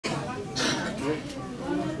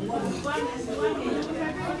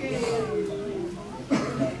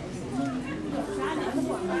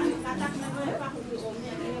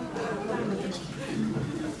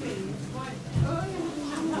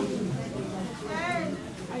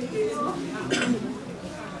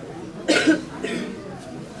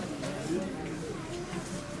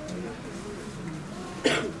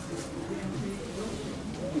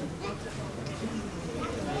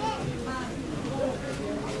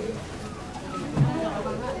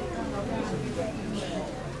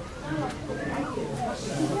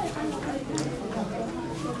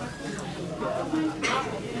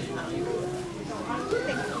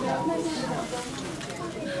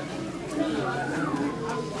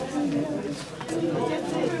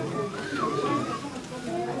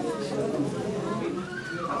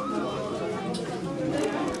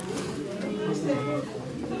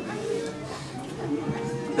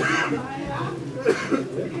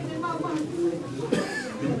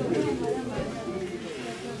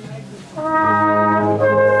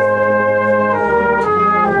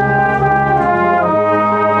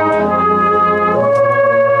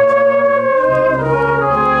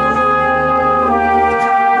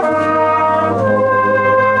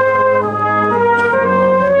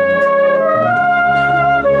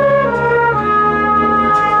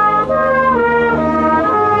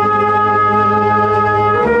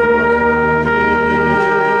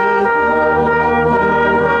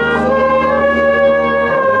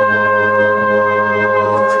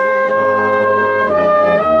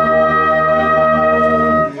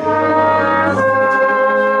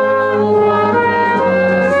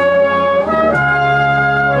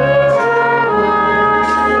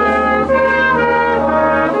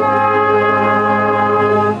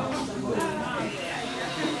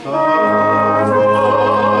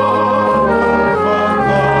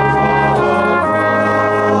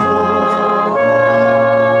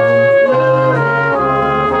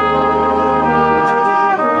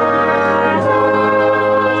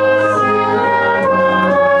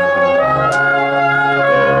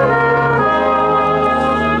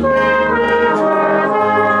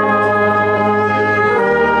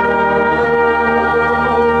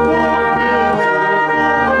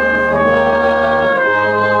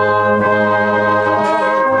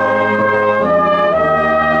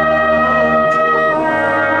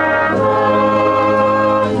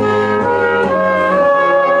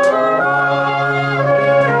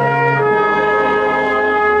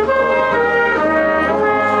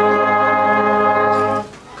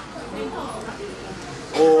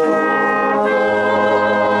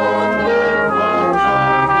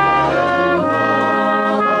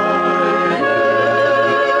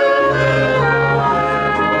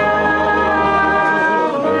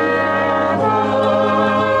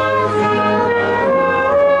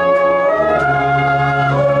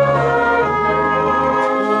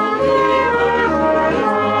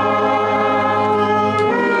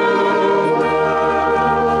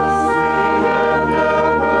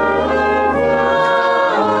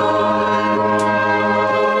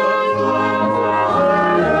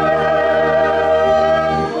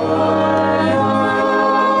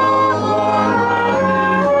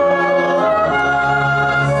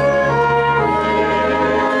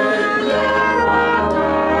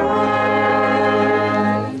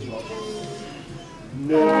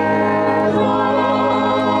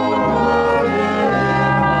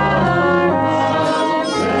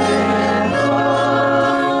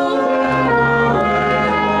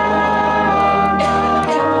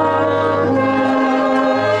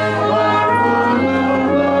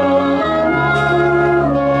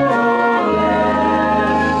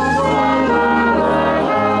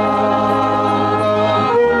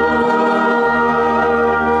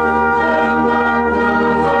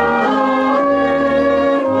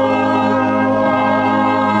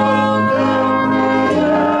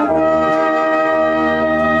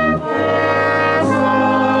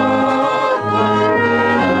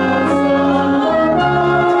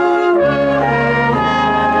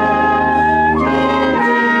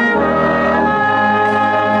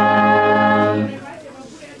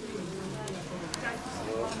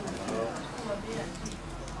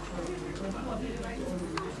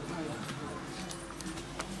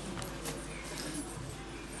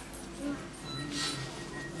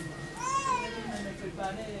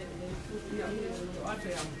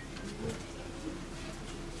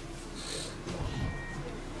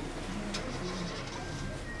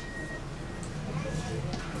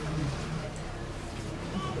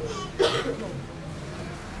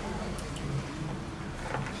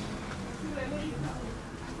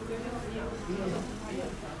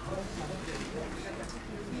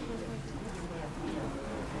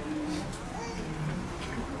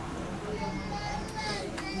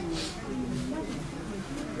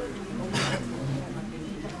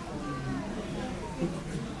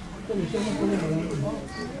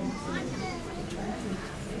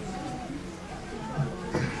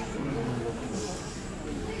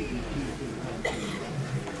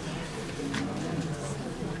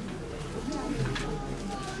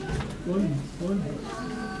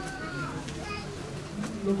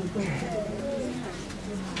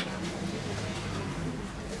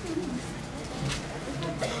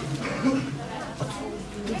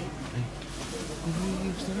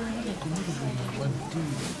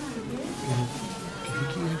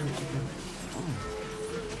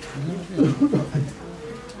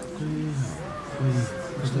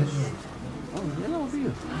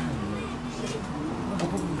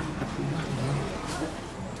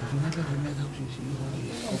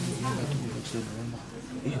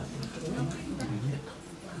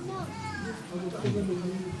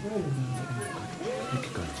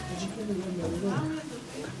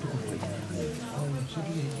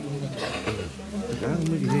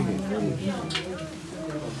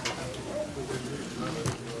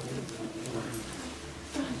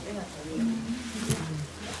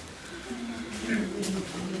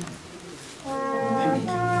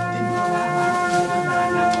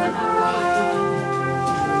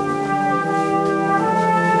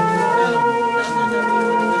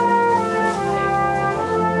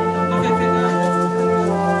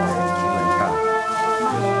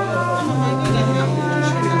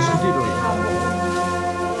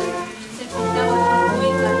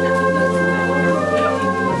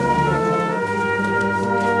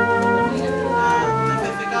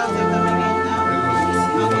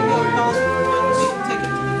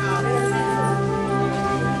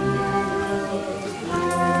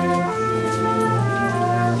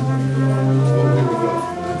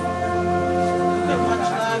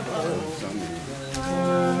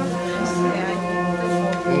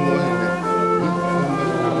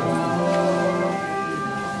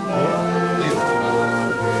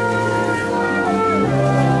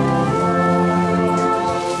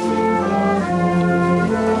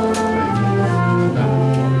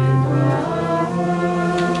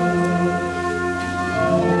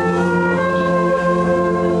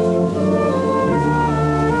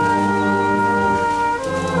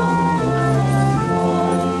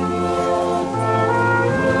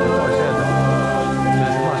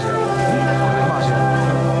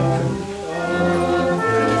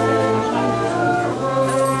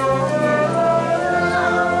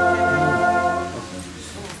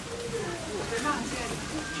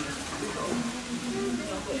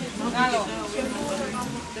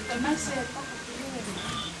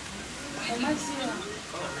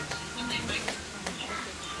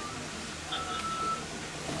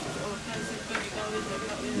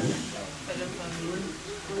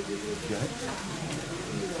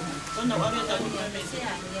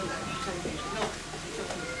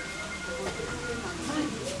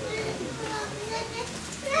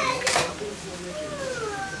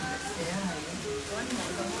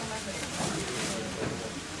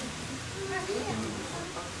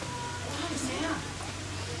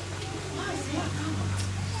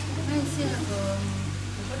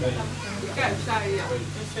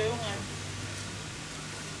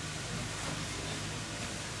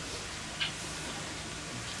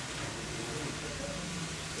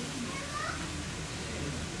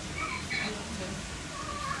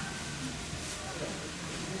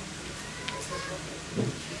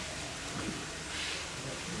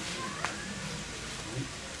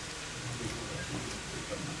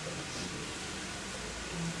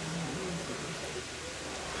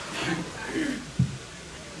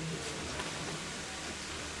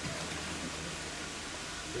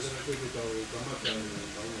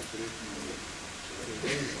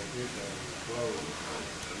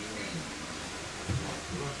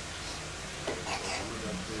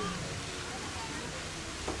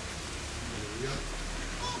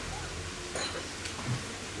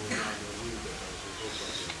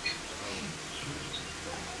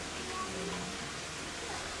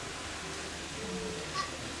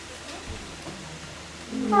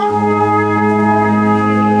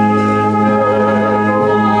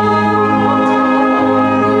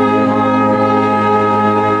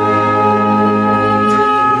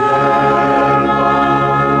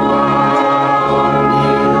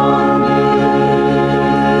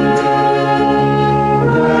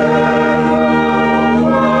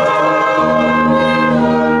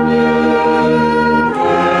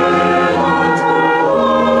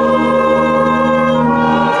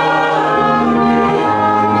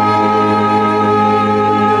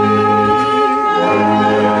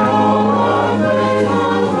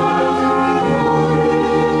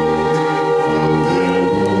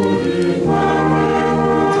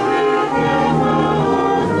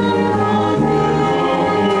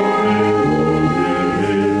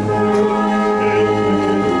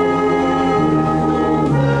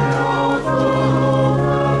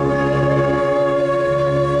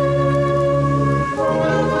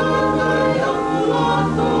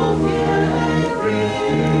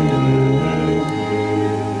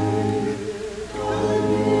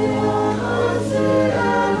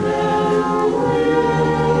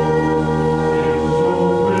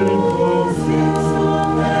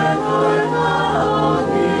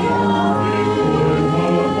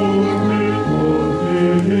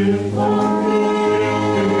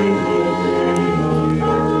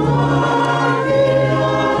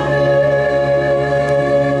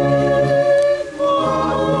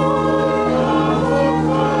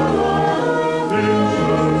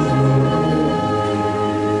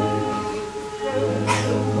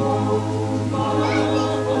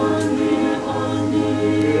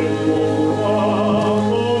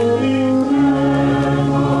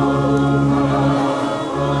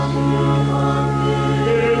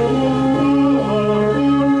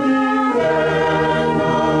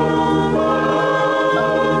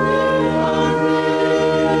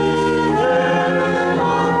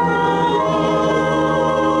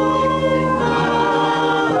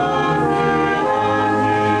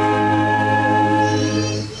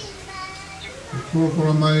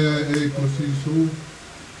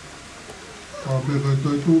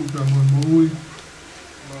mo'ui.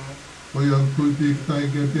 Oi au tui te tai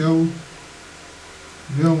kia te au.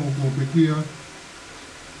 Leo mo ko pekia.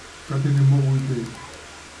 Ka tene mo'ui te.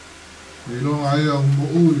 E longa ai au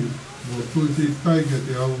mo'ui. Mo tui te tai kia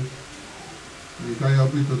te au. E kai au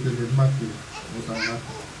pito tene mate. O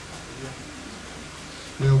tangata.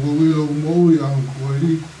 Te o wawilo mo'ui au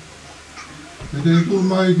koeri. Te te tu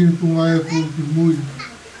mai ki tunga e pu ki mui.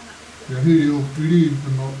 Te hiri o kiri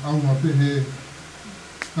tano aunga pehe.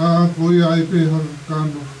 Ka koi ai pehe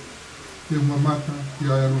kano. Te mamata ki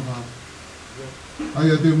ai aroha.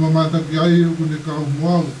 Aia te mamata ki ai o kune kau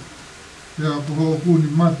moau. Te a kuho kuni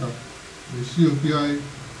mata. E sio ki ai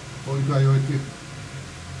o i kai o e te.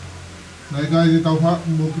 Nai kai te tau haku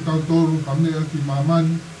mo ki tau toru ka mea ki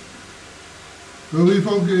mamani. Ko i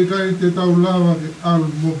whauke e kai te tau lawa ke alu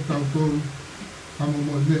mo ki tau toru. Hamo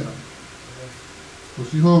mo i mea. Ko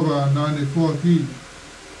sihova nane fua ki.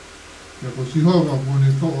 Ia ko sihova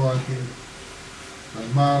kone toa ke. Kai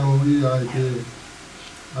maro i ai te.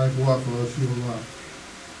 Ai kuako o sihova.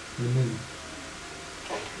 Te nene.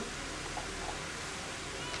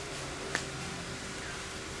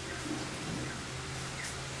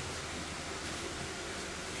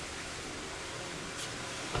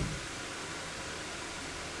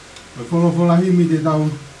 Koe wholofola himi te tau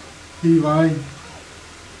hiwai.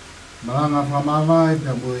 Malanga whamawai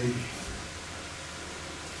te mui.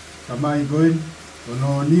 Ka mai koe.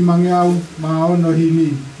 Kono lima ngeau maa ono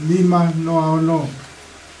himi. Lima noa ono.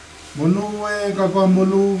 Monu e ka koa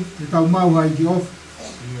monu e tau mau hai ki off.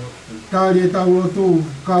 Tari e tau rotu.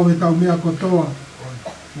 Kau e tau mea kotoa.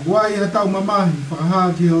 Guai e tau mamahi.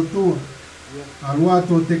 Whakaha ki ho tua.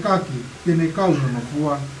 Aluato te kaki. Tene kau no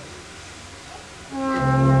fua.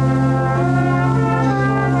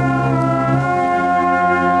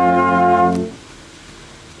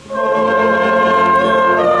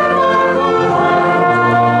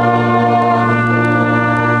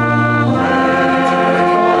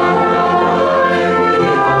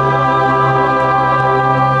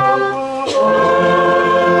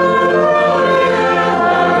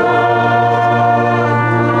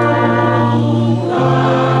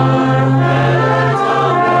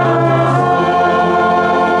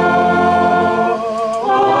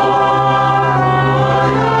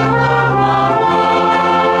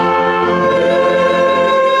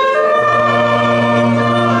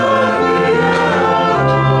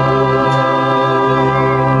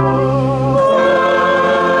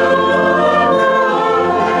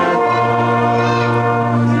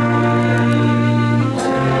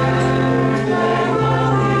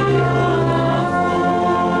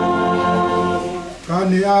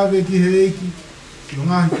 Ki heiki, ki o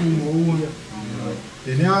ngahi kumo ua.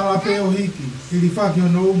 Tene ala pe o hiki, hiri whaki o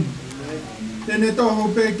no umu. Tene toho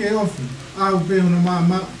pe ke ofi, au pe o no maa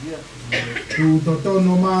maa. Tu to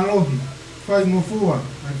tono maa lohi, whai ngofua,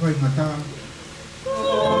 ai whai ngataa.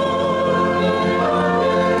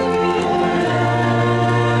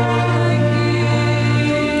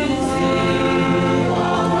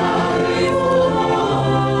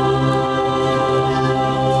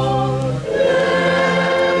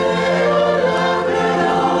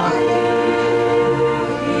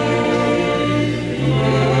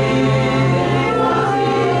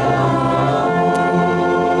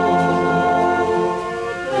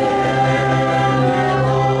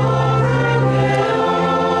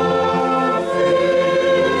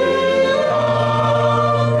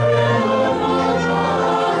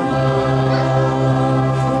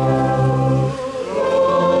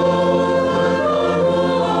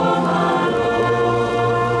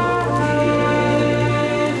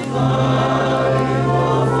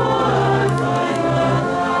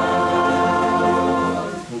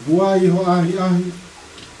 Buai ho ahi ahi,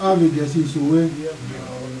 awi kia sisu e.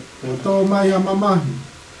 Ko tō mai a mamahi,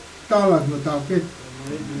 tala ki o tau ket.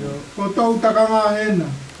 Ko tau takanga hena,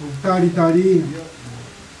 o tari tari ia.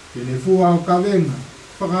 Kene fua o kawenga,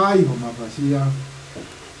 whakaai ho mapasia.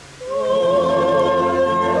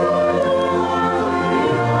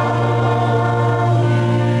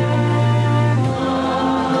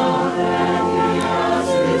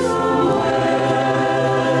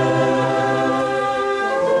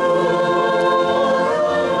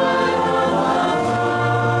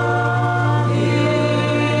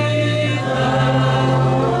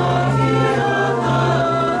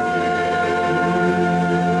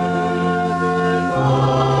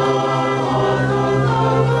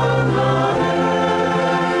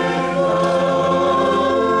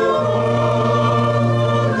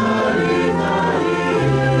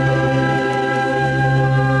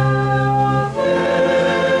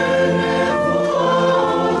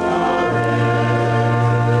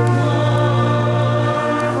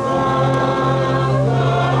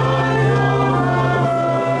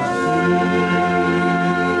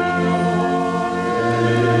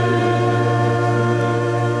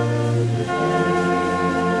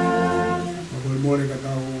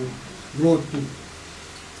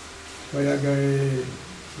 Kaya kay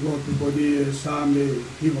lotu ko di same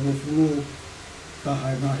hima mo fulu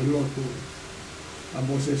tahay na hilotu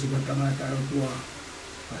amo se si katanga tayo tua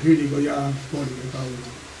ahili ko ya kori ka tau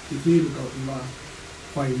tifilu ka tima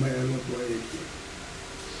pai mai lotu ai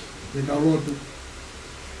e ka lotu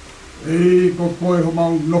e ko koi ho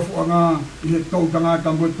mau lofu anga i he tau tanga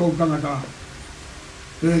tambo tau tanga ta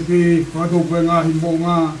e ki whatu koe ngā hi mō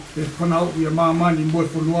ngā e whanau i a māmani mō e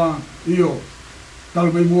whanua iyo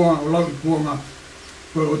talmei mua o lau i kuanga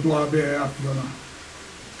koe o tua bea e apiona.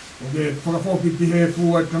 O ke whakafoki ki he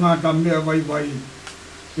fua tangata mea vai vai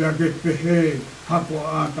pia ke pehe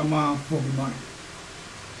hakoa a tama whoki mai.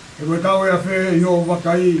 E koe tau e a whe i o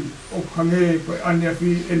wakai o kange koe ane a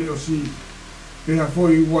whi ene o si pia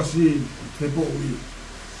foi uasi te po ui.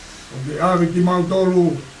 O ke awe ki mautolu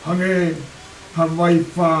hange hawai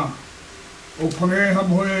wha o kange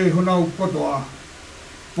hamhoe honau kotoa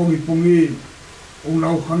pongi pongi o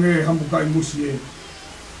nau hange hamukai musie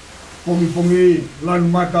pongi pongi lanu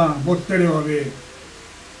mata mo tere wawe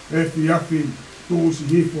e fiafi tuusi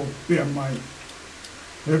hifo pea mai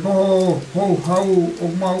e koho hou hau o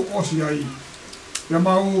mau osi ai e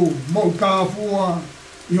mau mou kāfua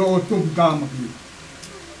i o tupu kāmaki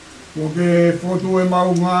ko ke fotu e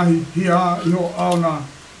mau ngahi hia i o aona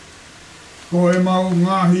ko e mau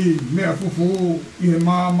ngahi mea fufu i he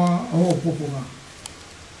māma aho fufunga.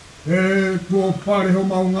 E kua pare ho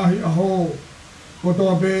mau ngahi aho ko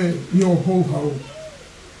toa be i o hou hau.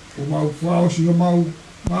 O mau whaosi ho mau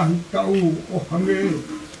ngahi tau o hange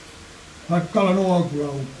ha kalanoa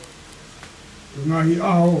kurau. O ngahi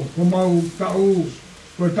aho ko mau tau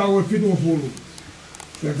ko e tau e whitu o fulu.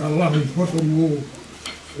 Te ka lahi hoto ngō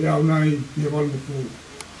e au nai i he walu fulu.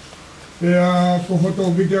 Pea ko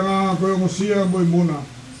hoto vikanga ko e ngosia moi muna.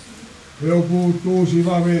 E oku tūsi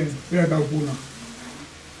wawe pea tau puna.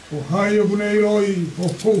 Ko hai oku nei roi ko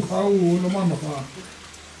kou hau o no mamaka.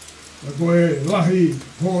 E ko e lahi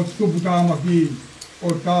ho tupu tāmaki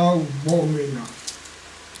o tau mō meina.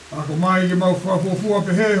 A ko mai ke mau whafofua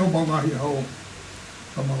pe he ho mau ngahi hao.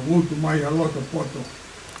 Ka mau utu mai a loto poto.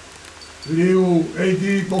 Liu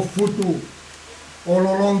eiti ko futu. O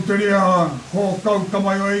lolong te rea ho kau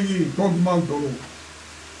tamai o egi toki mautolu.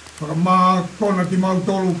 Whaka mā kona ki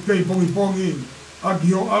mautolu kei pongi pongi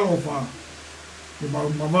aki ho alofa. Ke mau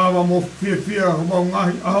mawawa mo fia ho mau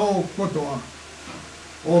ngahi aho kotoa.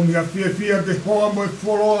 O mia fia ke hoa mo e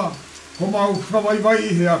wholoa ho mau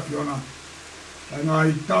whawaiwai he afiona. E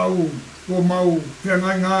ngai tau ko mau pia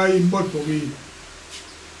ngai motoki.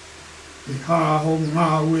 Ke haa ho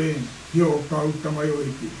ngāwe hi o kau tamai o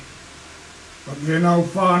egi. Pag nau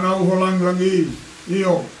whanau ho langlangi,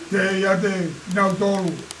 io, te iate, nau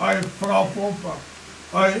tolu, ai whakafofa,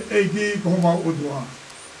 ai eiki ko mau utua.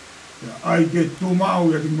 Ai ke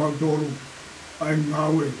tūmau iati mau tolu, ai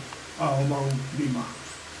ngawe aho mau lima.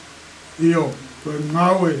 Io, koe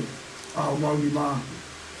ngawe aho mau lima,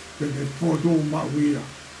 ke te potu mau ia.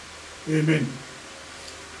 Amen.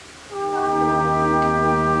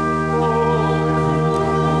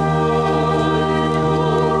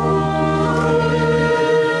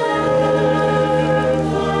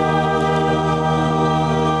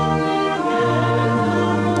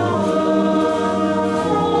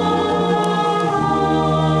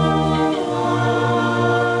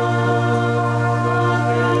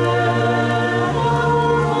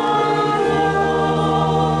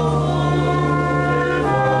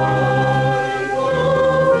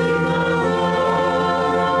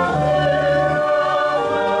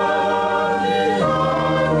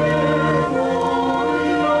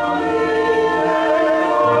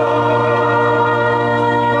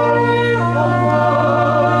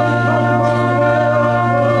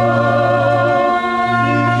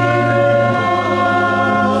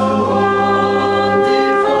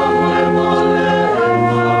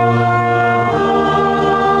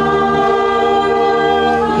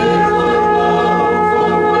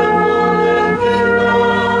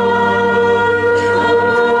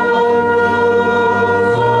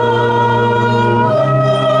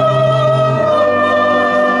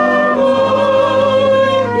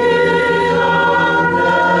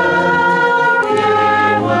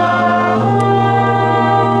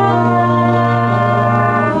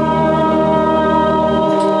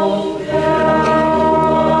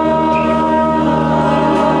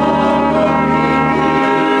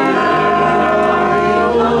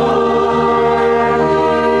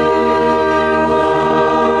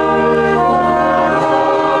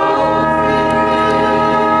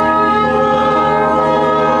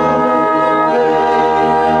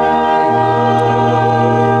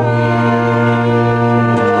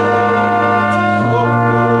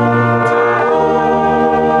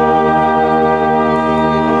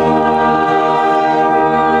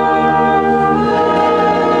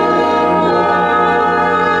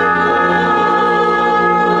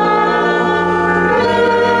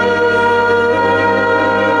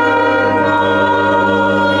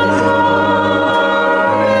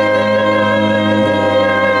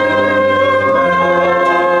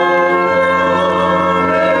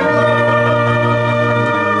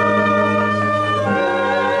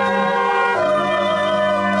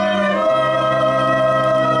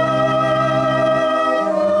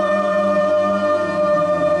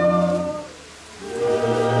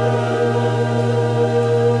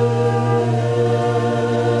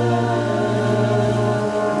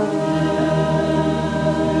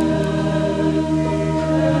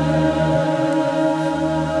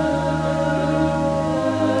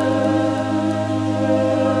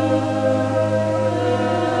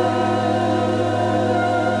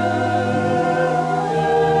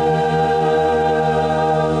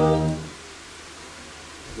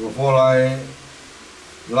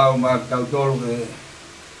 tau ma tau tolu e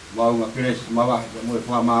mau nga kres mawa mo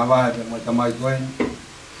fa mawa mo tamai koen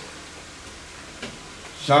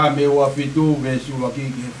sa me wa fitu me su wa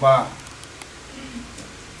ki ki fa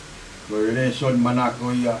ko le son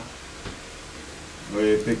manako ia ko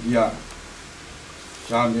pekia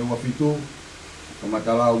sa me wa fitu ko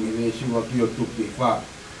matalau me su wa ki o tu ki fa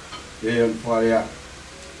e on fa ya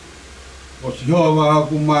ko si ho wa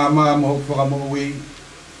ku mama mo fa mo wi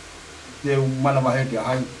te mana wa he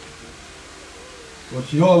ai ko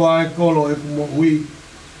si ho wa e kolo e mo wi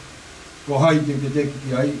ko hai te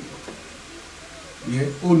ki ai ye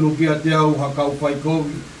unu ki a te au hakau whai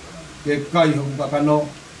kovi, ke kai hoku kakano,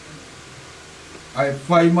 ai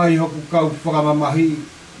whai mai hoku kau whakamamahi,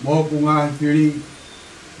 mo hoku ngahi whiri,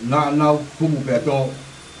 nā nau kumu pia tō.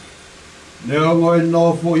 Ne ongo e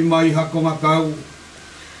no fo i mai hakonga kau,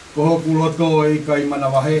 ko hoku loto e kai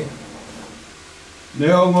mana wahe.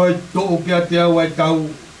 Ne ongo e tō ki a te au ai kau,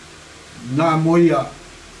 nā moia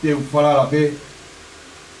te uwharara pe.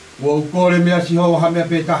 Wo ukore mea si ho hamea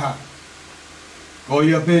pe taha. Ko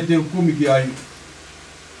ia pe te ukumi ki ai,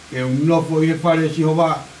 ke unofo i he whare si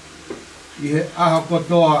hoa, i he aha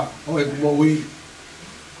kotoa o e kumoui,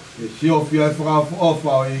 ke siofi ai whakawha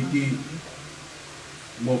ofa o e ki,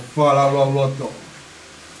 mo whala lau loto,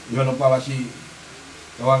 i hono palasi,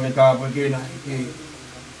 kawange tāpo e kena, ki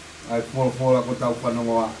ai whola ko tau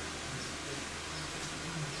whanongoa.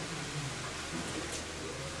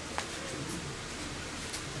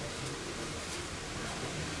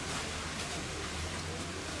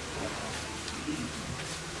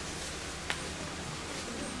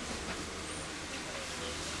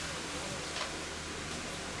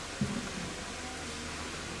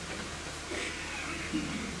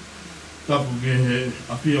 Tapu ke he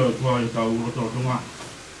awhia e kua i tau rotoronga.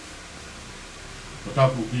 O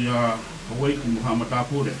tapu ki a Hawaii ki Muhammad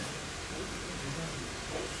Tapure.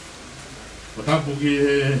 O tapu ki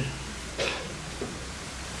he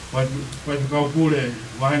whaikakau pure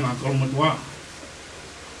wahenga kolomatua.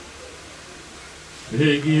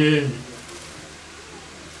 He ki he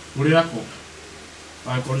pure ako.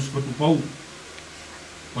 Ai korisko tu pau.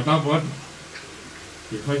 O tapu atu.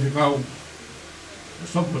 Ki whaikakau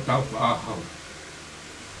sopo tau whaahau.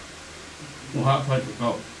 Moha whai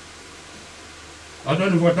kakau.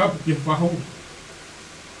 Adoni watapu ki whahau.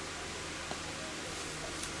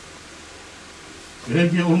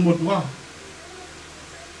 Regi e ulmotua.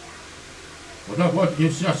 Watapu atu ki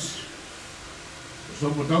sias.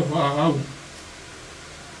 Sopo tau whaahau.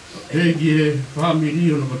 Regi e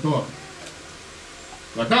whamiri ono katoa.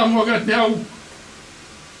 Kata mua kera te au.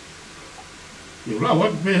 Ki ulau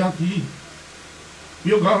atu pe haki.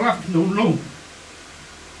 Pio garak no no.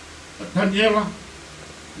 Taniela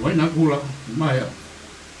Vainakula Maea.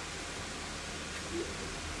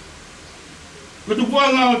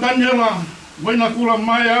 Ketupuanga o Taniela Vainakula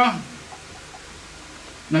Maea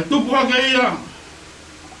na tupu ake ia.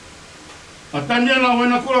 A Taniela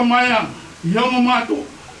Vainakula Maea i hongo mātu.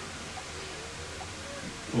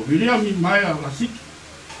 O Viliami Maea Lasiki.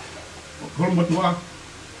 O Kolomatua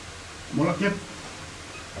Mola Kepu.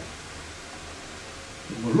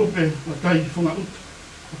 Mo lupe o tai whunga uta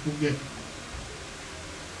o puke.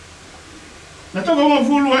 Na toko mo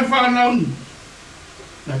fulu ai whanaun.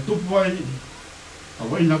 Na tupu ai a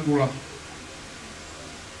Vainakula.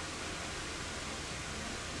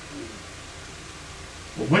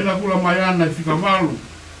 O Vainakula Maea na whikamalu.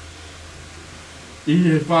 I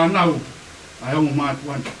he whanau ai ongo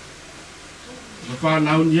mātuan. O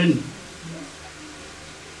whanau nieni.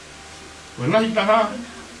 O lahi taha.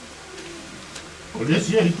 O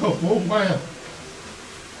lesi e hito po Maea.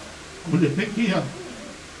 O le pekia.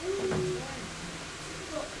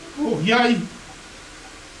 O hiai.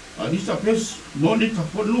 A nisa pes monika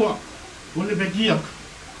ponua. O le pekia.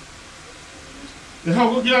 E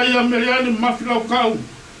hako kia ia meleani mafilau kau.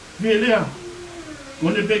 Vielea. O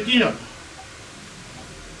le pekia.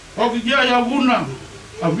 Hako kia ia vuna.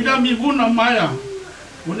 A vilami vuna Maea.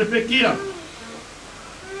 O le pekia.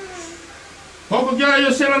 Hoko kia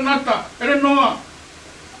ia seranata, ere noa,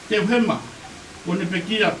 te uhema, o ne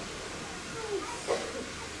pekia.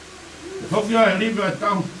 Hoko kia ia libe a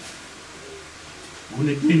tau, o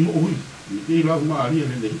ne ki mohui, ni ki lau maaria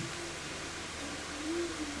le lehi.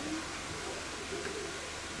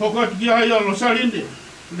 Hoko kia ia losalinde,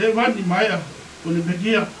 le vani Maea, o ne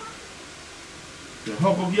pekia.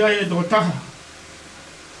 Hoko kia ia toko taha,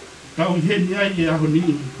 tau i heni ai e aho ni,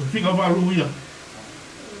 ko whika walu ia.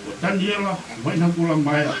 O Taniela Vainakula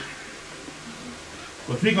Maea.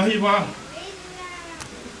 Ko whika hiwa.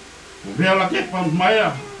 O vea la kepa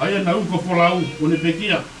Maea. Aia na uko folau o ne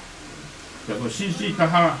pekia. Te ko sisi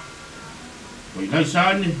taha. O ilai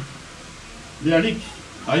sane, le aliki,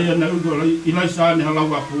 aia na ugo ilai sane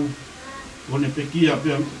halau apu, o ne pekia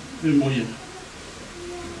pe moia.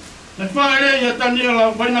 Ne whaere ia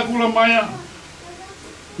Taniela Vainakula Maea,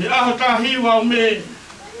 te aho tahiwa o me,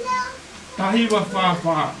 tahiwa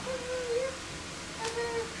whawha.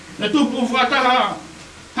 Ne tupu whataha,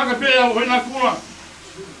 haka pēa o Vainakula,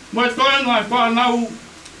 mo e toenga e whanau,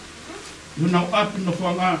 yunau api no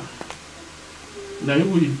whanga, nei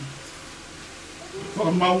ui,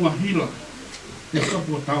 whakamaunga hila, te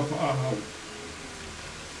sopo tau whaahau.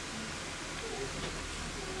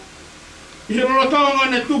 I he rorotonga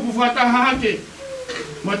ne tupu whataha hake,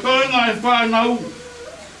 mo e toenga e whanau,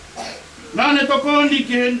 nane tokoni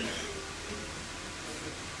ke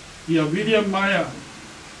ia William Maea,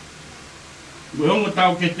 mo hongo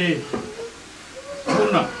tau ke te,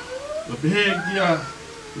 kuna, o pehe kia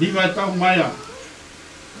liga e tau Maea.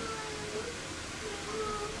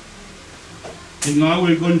 E ngau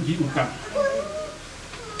e goni ki uka.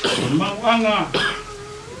 E mauanga,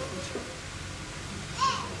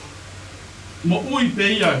 mo ui pe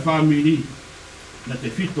ia e whamiri, na te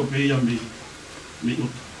fito pe ia me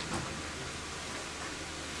uta.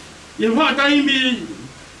 I whataimi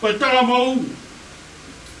o e tala Vava'u,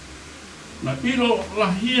 na pilo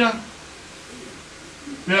lahia,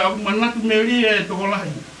 pe au manatu me ria e toko lahi,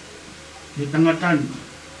 he tangatani,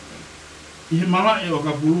 i he malae o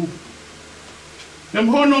ka pulu. Pe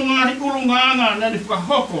mhono ngahi uru nganga na ni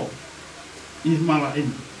whakahoko i he malae.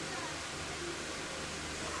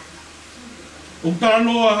 O tala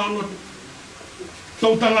noa hano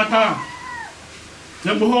tau tangata,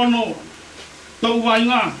 pe mhono tau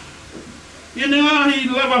wainga, i ne ngahi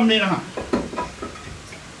lava mea.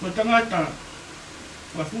 Ko tangata,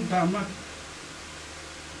 wa futa maki.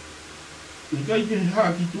 Ni kai ke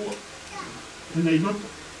haa ki tua, hena i noto.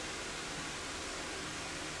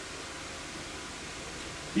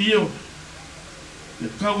 Iyo, ne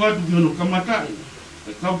kau atu ki hono kamatai,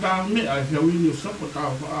 ne kau taha mea e whiawini o sapo taha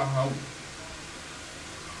whaahau.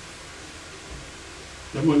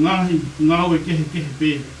 Te mo ngahi, ngau e kehe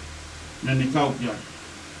pē, na ne kau ki atu.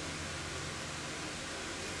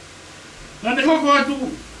 Na ne hoko atu,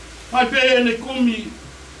 hai pē ne kumi,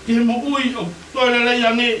 ki he mo ui o toere lei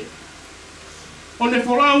ange, o ne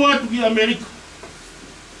wholau atu ki Amerika,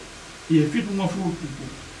 i he whitu ngafuru tupu.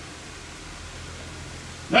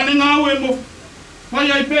 Na ne ngau e mo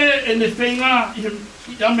whai ai pē e ne whainga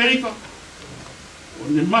i Amerika, o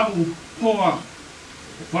ne mahu hoa,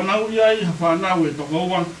 o whanau iai ha whanau e toko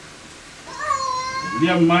ua,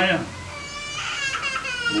 William Maea,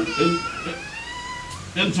 o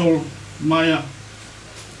Ensol Maea,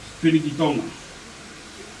 Whirikitonga.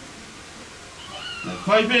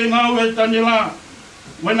 Whai pē ngau e Taniela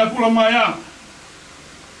Vainakula Maea,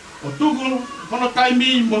 o tuku hono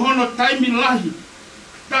taimi, mo hono taimi lahi,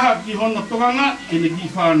 taha ki hono tokanga e ne ki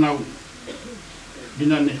whanau.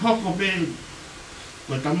 Bina ne hoko pē,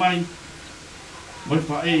 koe tamai, moi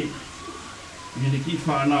whae, e ne ki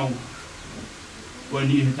whanau, koe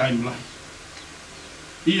ni he taimi lahi.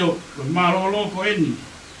 Iyo, koe marolo ko eni,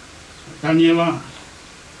 Taniela,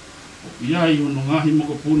 o iai hono ngahi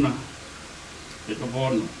moko puna, e to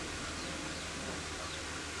bono.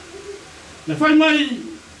 Ne whai mai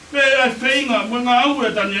pe ai whainga mo ngā au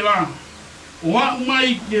e Taniela, o a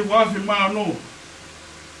mai ke wafe māno,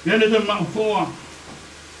 pene te mauhoa,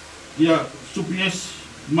 ia supiesi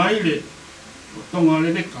maile, o tonga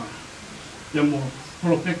rereka, te mo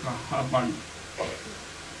horopeka haapani.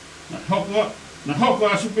 Na hoko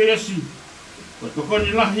a supiesi, o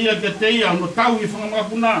tokoni lahia ke teia, no tau i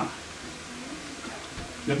whangamapuna,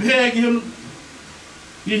 ke pehe ki hono,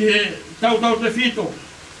 ki he tau te whito,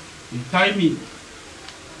 i taimi,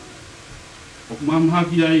 o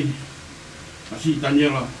kumamahaki ai, a si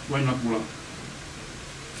Taniela Vainakula.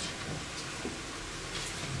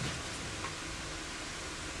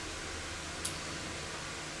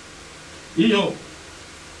 Iyo,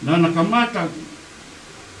 nana kamata,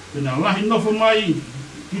 pena lahi nofo mai,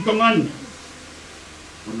 ki tongani,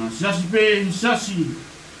 o na sasi pe sasi,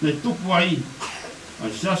 nei tupu ai,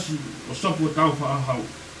 ai sasi o sopu o tau whaahau.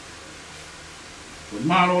 O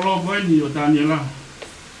maro logo eni o Taniela,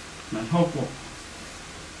 na hoko,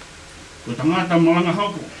 o tangata malanga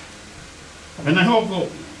hoko. Pena hoko,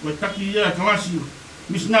 o taki ia kalasi,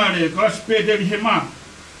 misnare, kalasi pēteri he mā.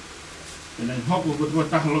 Pena hoko ko tua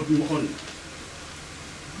taha lotu mo oni.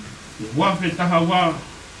 E wafe taha wā,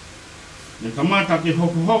 ne kamata ke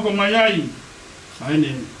hoko mai ai,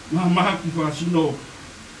 aene maha ki whaasino.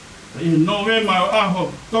 E Novema o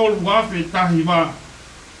aho, tolu wafe tahi wā.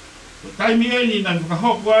 O taimi eni na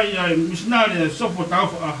whakahoko ai ai misnare sopo tau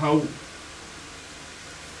whaahau.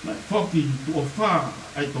 mai foki tu o wha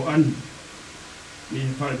ai to ani me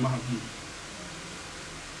whare mahaki.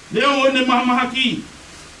 Leo ne mahamahaki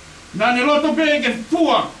na ne loto pe ke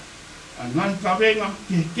tua a ngan kawenga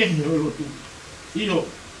ke o loto io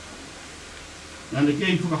na ne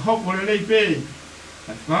kei whakahoko le lei pe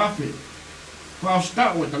a whaafe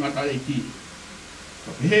whaosta o tangata e ki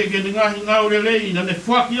he ke ni ngahi ngau le lei na ne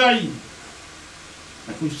whaki ai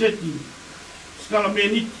a kui seti skala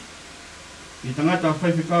meniti i tangata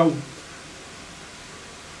whaiwhikau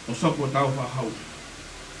o soko tau whahau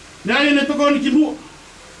ne ai ne toko ni ki mua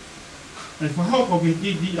e whahoko ke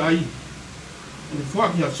di ai e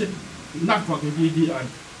whaki a seti nakwa ke di ai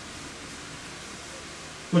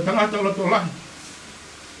ko tangata o loto lahi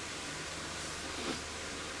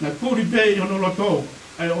na kuri pe ono loto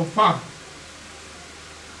ai o wha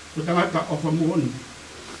ko tangata o whamuoni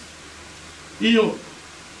io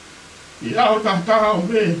i ao tahtaha o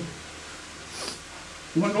me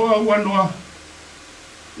wanoa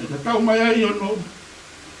e te tau mai ai ono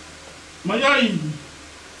mai ai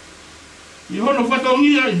i hono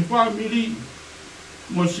whatongia i whamiri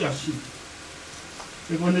mo siasi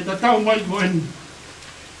e kone te tau mai koeni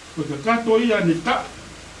ko te kato ia ne ta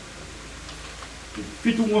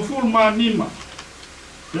fitu ngofuru maa nima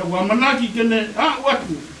te wamanaki kene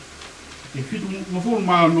watu te fitu ngofuru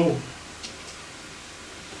maa no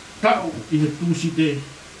tau i he tūsi te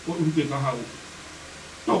o uke kahau.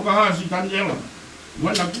 Tau kahasi Taniela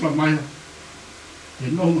Vainakula Maea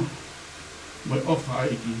te nonga mai ofa ai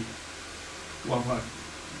ki Vava'u.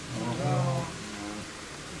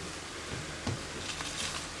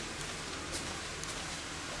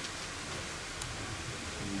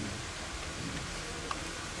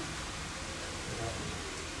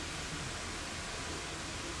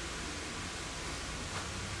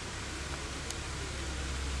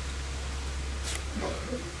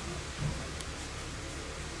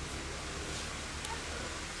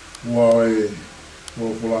 Wae,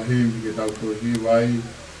 o polahimi ke tau to hiwai,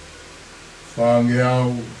 whange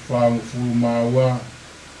au, whangu furu maua,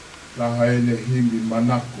 laha ene himi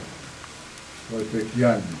manako, o te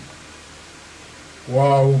kiani.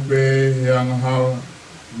 Wau pe he angahala,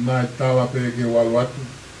 nai tala pe ke waluatu,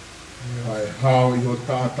 ai hao i ho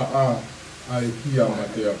taa, ai kia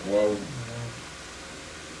matea wau.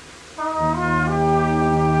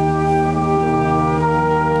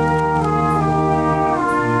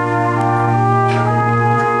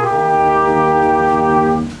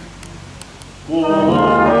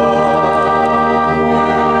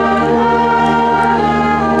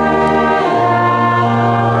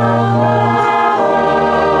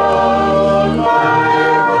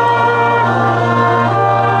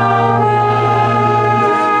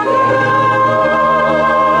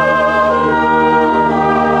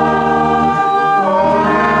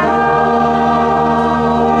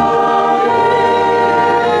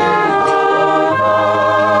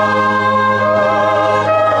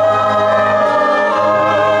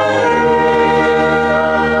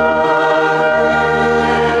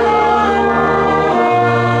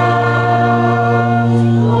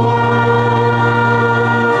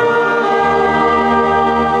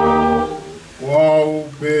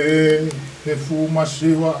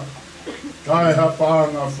 Masiwa, kai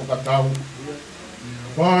hapanga whakatau.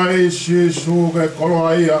 Pai si suge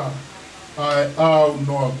koloaia, ai au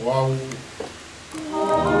noa koau.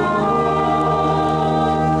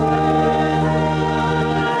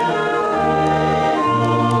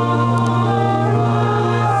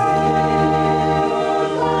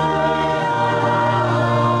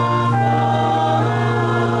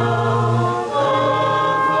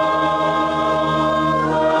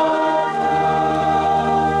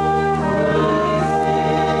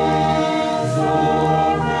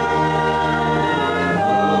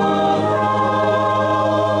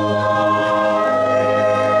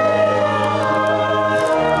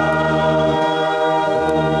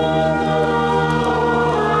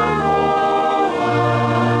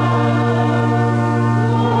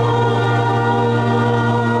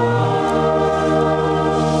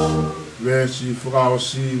 Si whakao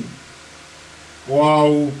si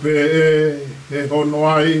wau pe he hono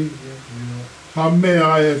ai ha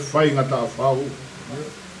mea e whaingata whau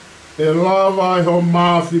e lava e ho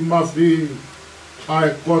mafi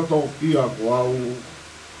ai koto kia wau.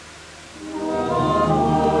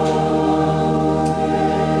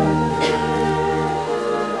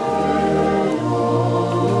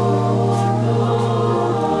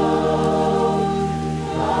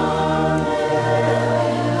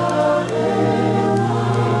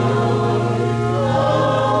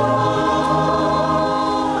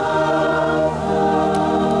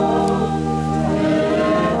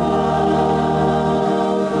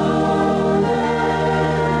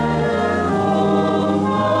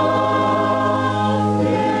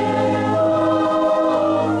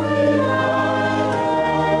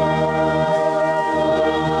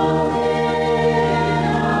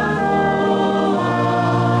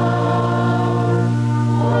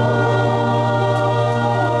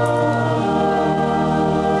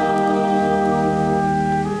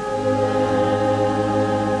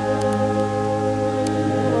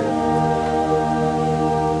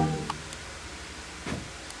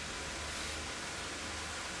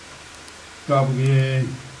 Kapu e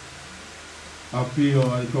apio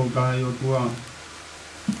ai tō tahi o tua.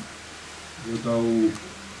 E tau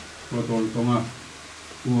protol tonga.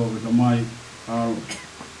 Ua weta mai aro.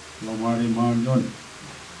 Lau mare maarion.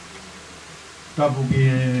 Kapu ki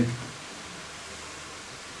e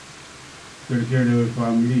Kere o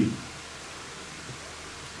family.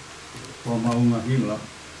 Kwa maunga hila.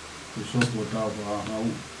 Ke soko tau pa hau.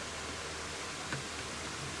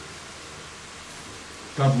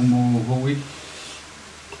 Kapu mo hoi.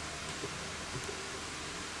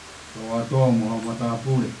 Ko atoa mo hau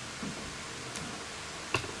matapure.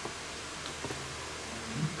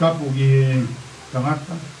 Kapu ki e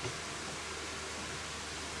tangata.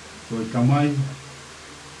 Ko e tamai.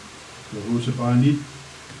 Ko huse pani.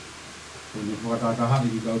 Ko ne whakatataha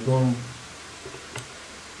i kau toro.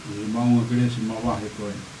 I maunga keresi mawahe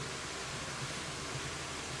koe.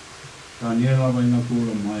 Taniela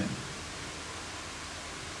Vainakula Maea.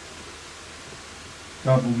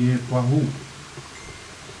 Tapu ki e pahu.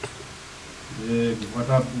 E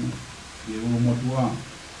whatapu ki e umotua.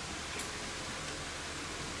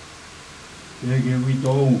 E ke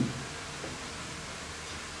witou.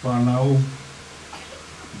 Whanau.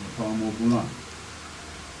 Whamopuna.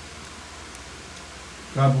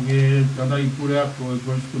 Kapu ke tanai kure ako e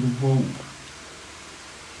koiskuru pou.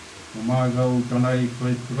 O māgau tanai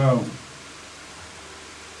koe turau.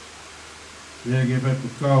 E ke pepu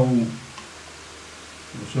kau.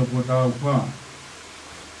 O sopo tau wha.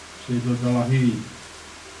 Se to talahi.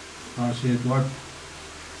 Ha se to atu.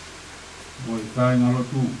 O i kai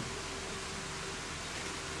ngalotu.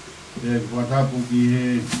 E ke watapu ki he.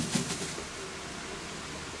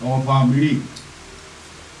 O family.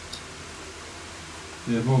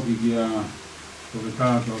 Te hoki ki a toke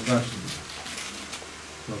tātou kasi.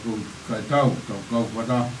 Tako kai tau, tau kau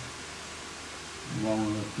whata.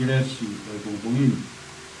 Mga kiresi, kai kongpongini.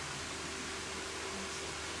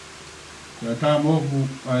 Kia tā moku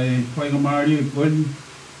ai whainga maari e koeni.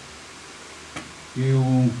 Ki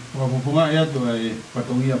o whapoponga e atu ai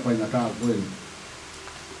patongia whainga tā koeni.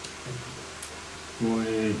 Ko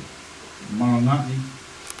e malangai.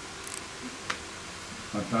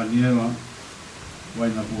 A Taniela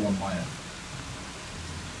Vainakula Maea.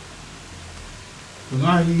 Ko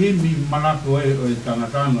ngahi himi manako o e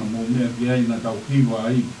tangatanga mo mea ki ai na tau kiwa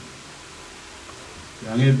ai.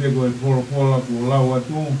 Kia ngepe ko e polo ko lau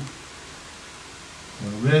atu. Ko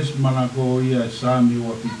vesi manako ia e sami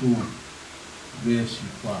ua pitu. Vesi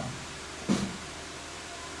wha.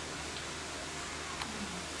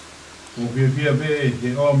 Ko pia pe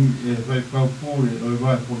he omi e vai kaupure o e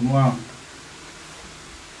vai ponua.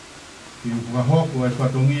 Ki whakahoko e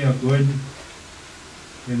whatongia koeni.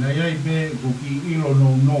 E nei ai pe ko ki ilo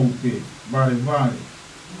nou pe vare.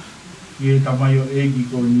 Ki e tamayo egi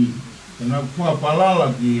koeni. E nga kua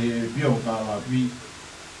palala ki e pio kālapi.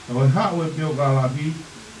 Ta koe hao e pio kālapi.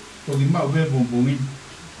 Toki mau ve pompongi.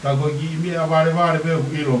 Ta koe ki mea vare pe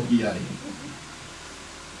ku ilo ki ai.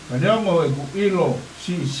 Ka neongo e ku ilo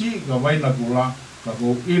si ka Vainakula. Ka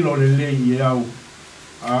ko ilo le lei e au.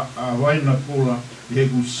 A Vainakula. He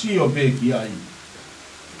ku sio pe ki ai.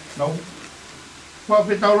 Nau,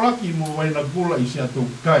 whapetau laki mo Vainakula i se atou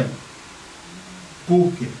kai.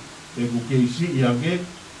 Kuke, he ku kei si i ake,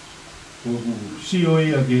 ko ku sio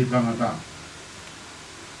i ake tangata.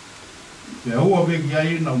 Te hua pe ki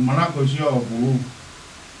ai, nau manako sio o puru,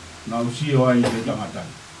 nau sio ai te tangata.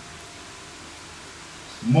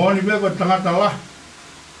 Moni pe ko tangata la.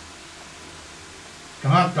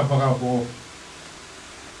 Tangata pakako.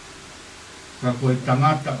 Ka koe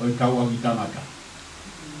tangata o tau agi tangata.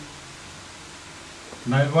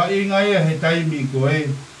 Nai wai ngai he taimi koe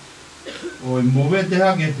o e mowe te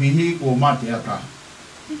hake whihi ko mate ata.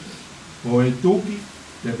 Ko e tuki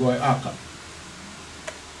te koe aka.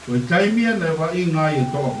 Ko e taimia nai wai ngai e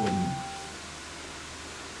toa koe ni.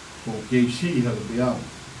 Ko keisi i hake te au.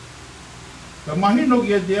 Ka mahino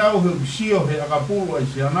ki e te au he usio he akapulu ai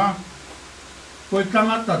siana. Ko e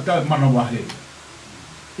tangata tai manawahe.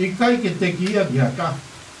 I kai ke te kia ki hata.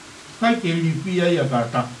 Kai ke lipia ia ka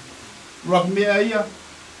hata. Ruak mea ia.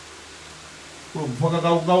 Ko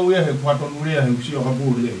whakakau ia he whatonu rea he usio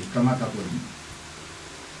kapuru rea. Tangata koe ni.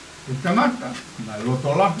 E tangata. Nai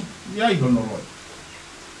loto lahi. Iai hono roi.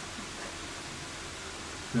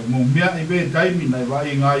 Te mō mea i be taimi nai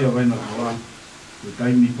vai ngai a Vainakula. Te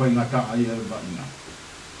taimi whai ngata ai e vai ngā.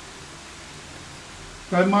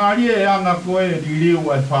 Kai maari e anga koe di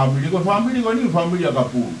liu ai family. Ko family ko ni family a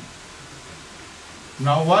kapuru.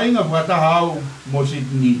 Na wai ngā whatahau mo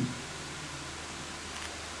Sydney.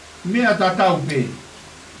 Mea tatau pe.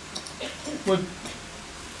 Ko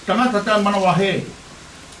tangata tai manawahe.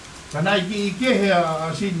 Kanai ki ike he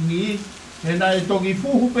a Sydney. He na e toki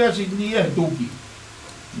fuhu pea si ni e tuki.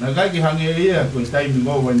 Na kai ki hange e ia koe taimi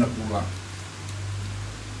ngō Vainakula.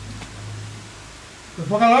 Te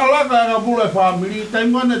whakalalaka e ngā e whamiri,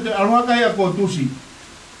 taimane te aruhaka ia ko tusi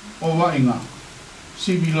o wainga.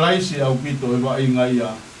 Civilise au pito e wainga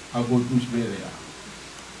ia a ko tusi perea.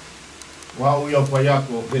 Wau ia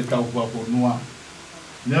whaiako he tau whaponua.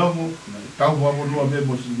 Neongo, tau whaponua me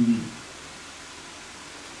mo sini.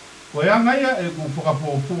 Ko anga ia e ku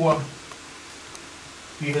whakapōpua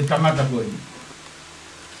ki he tangata koe ni.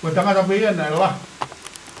 Ko tangata pe ia na e la.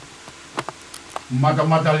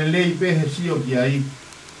 Mata lelei pe he sio ki ai.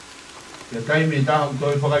 Te taime tahu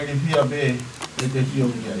toi whakairifia pe e te sio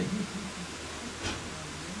ki ai.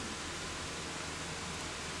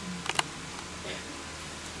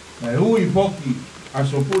 Kai hui poki a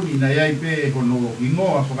sopuni na iai pe hono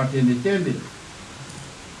ingoa whakatene tene.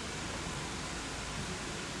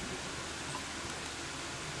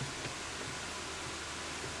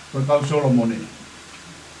 Koe kau Solomone.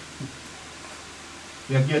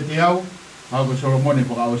 Pea kia te au, hau ko Solomone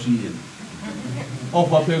whakaosi ien.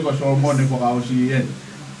 Opa pe ko Solomone whakaosi ien.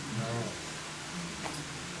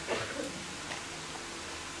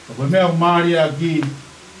 Koe mea maaria ki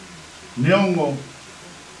neongo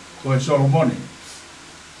koe Solomone.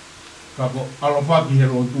 Kako alopaki he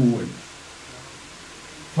lotu uen.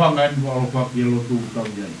 Whangaini ko alopaki he lotu tau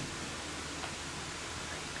iai.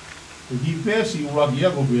 Ko ki pēsi ulaki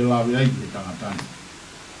ako pē lawe ai te tangatani.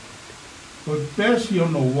 Ko pēsi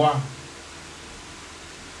ono wā.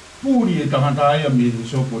 Pūri e tangata aia me te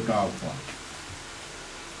soko tāupa.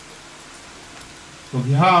 Ko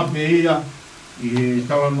ki hāpe ia i he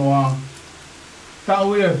tawanoa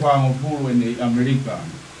tau e whango pūru e nei Amerika.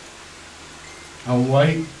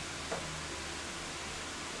 Hawaii.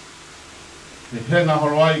 Te henga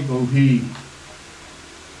Hawaii ko hi.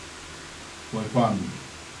 Ko e whangi.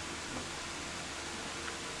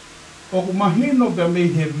 O ku mahino ka me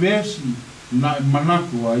he vesi na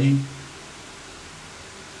manaku ai.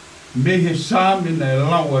 Me he sāme na e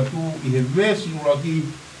laua tu i he vesi ura ki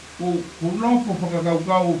ku nofo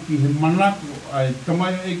whakakaukau ki he manaku ai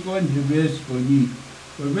tamayo e koe ni he vesi koe ni.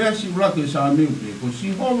 Koe vesi ura ke sāme uke. Ko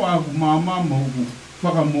si hoa aku māma mahuku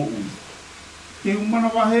whakamo'u. Ke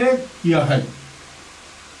umana wahe ki a hai.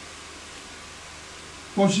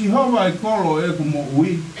 Ko si hoa e kolo e ku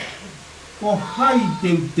mo'ui. Ko hai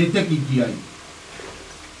te teki ki ai.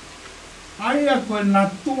 Aia koe nā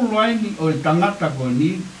tūlu aini o e tangata koe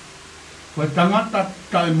ni. Koe tangata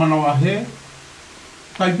tae manawa he.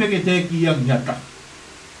 Kai peke te ki ia ki hata.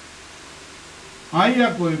 Aia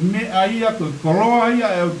koe koloa aia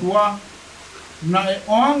e utua. Na e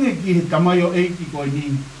oange ki he tamayo eiki koe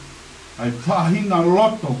ni. Ai whahinga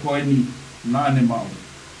loto koe ni. Nā ane mau.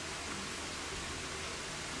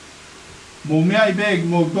 Mō mea i bēgi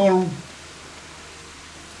mō tolu.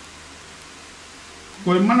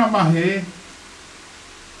 Koe mana mahe,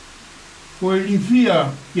 koe rifia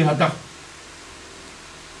ki hata.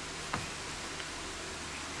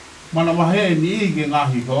 Mana mahe ni ike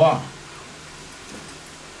ngahi koa.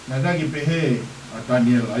 Nā taki pehe a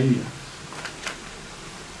Taniela ia.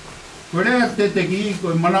 Koe rea tete ki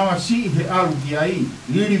koe manawa si he alu ki ai.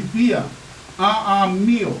 Rifia, a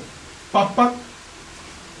mio, papak.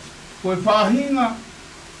 Koe whahinga,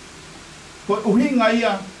 koe uhinga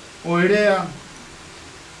ia, o rea.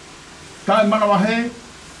 Kai manawa he,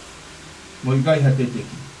 mo i kai ha te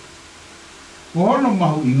teki. Ko hono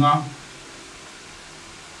mahu i ngā.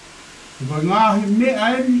 Ko i ngāhi me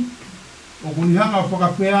aeri, o kunihanga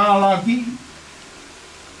whakawhiala ki,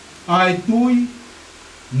 ai tui,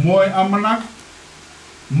 moe amanak,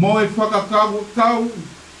 moe whakakau,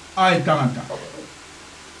 ai tangata.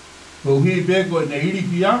 Ko hi pe ko ne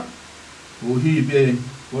iripia, ko hi pe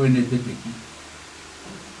ko ne te teki.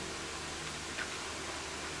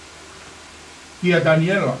 Kia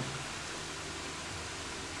Taniela.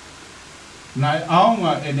 Nai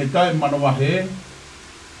aonga e ne tae manawa he,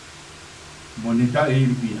 mo ne tae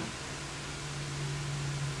iripia.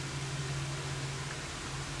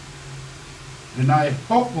 E nai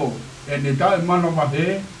hoko e ne tae manawa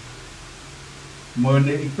he, mo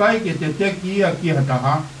ne ikai ke te teki ia ki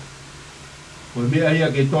hataha, ko mea ia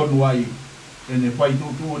ke tonu ai, e ne whai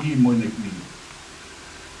tutu o ni mo ne kini.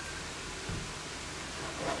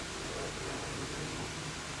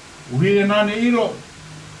 Uhi e nane ilo,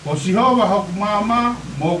 ko sihova haku māma,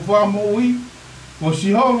 mō wha mo ui, ko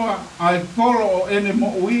sihova ai kolo o ene mo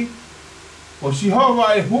ui, ko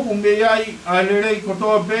sihova e huku me iai ai lerei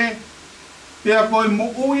kotoa pe, pea koe mo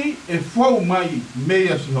ui e whau mai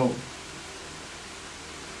meia sihova.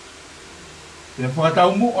 Pea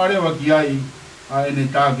whakatau mo arewa ki ai a ene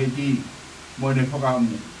tāke ti mo ene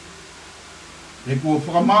whakamu. E kua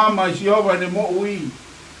whakamama i Sihova ne mo ui.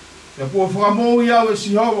 E kua whakamou i au e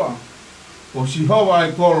Sihova. O Sihova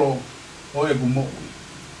e kolo o e ku mo ui.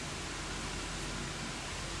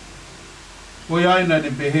 Koe aina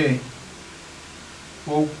ne pehe.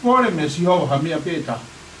 Ko kore me Sihova ha mea peta.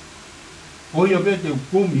 Ko ia pete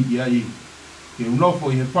ukumi ki ai. Ke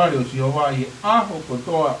unofo i he pare o Sihova i aho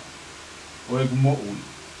kotoa o e ku mo ui.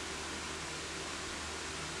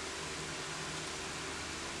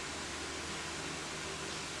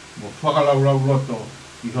 Mo whakalau roto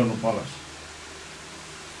i hono palasi.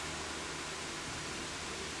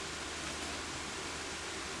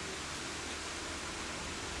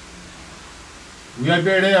 Uia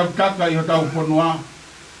bere au taka i ho tau ponua.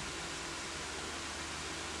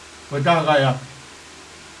 Koe taka ia.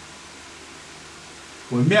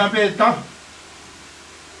 Koe mea beta.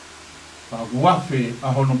 Ka guafe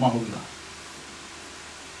a hono mahuila.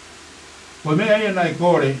 Koe mea ia nai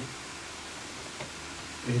kore.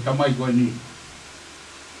 E tamai koe ni.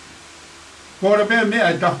 Kore mea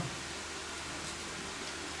mea e ta.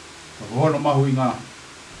 Ka hono mahui ngā.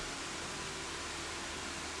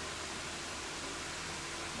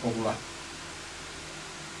 Okula.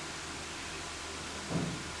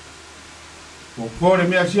 Ko kore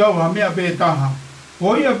mea siawa mea pe taha.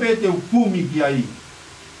 Ko ia pe te ukumi ki ai.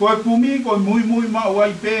 Koe kumi koe mui mau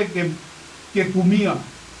ai pe ke kumia.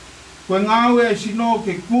 Koe ngāu e sino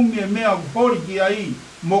ke kumi e mea hori ki ai.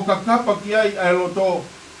 Mo ka kapa ki ai ai loto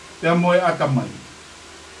te moe atamai.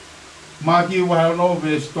 Maki wahe no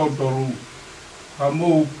ve stotoru. Ka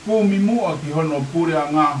mo kumi mua ki hono pure a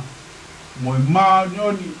ngā. Moi maa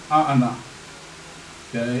nyoni a ana.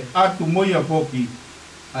 Te atu moia poki.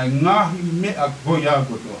 Ai ngahi mea koi a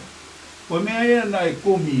kotoa. Koe mea ea na e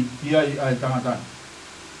kumi ki ai tangatani.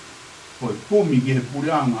 Koe kumi ki he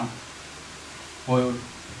pureanga. Koe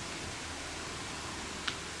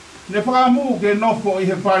ne whakamu ke nofo i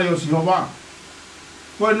he pare o Sihova.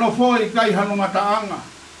 Koe nofo i kai hanunga taanga.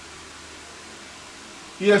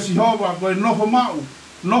 Ia Sihova koe nofo mau.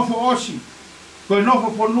 Nofo osi. Koe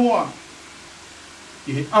nofo ponua.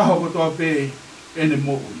 I he aho kotoa pe ene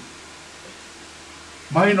mo ui.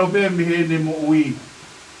 Mahino pe mi he ene mo ui.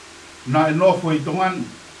 Na e nofo i tongani.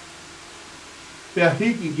 Pea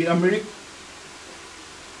hiki ki Amerika.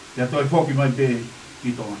 Ia toi foki mai pe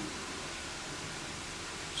ki tongani.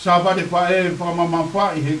 Sa pate pa e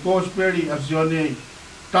whakamamawha i he kosperi a sione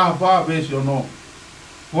taha paa pesi o no.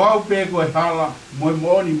 Wau pe koe hala moi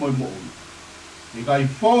mooni moi mo ui. I kai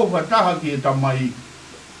fau taha ki e tamai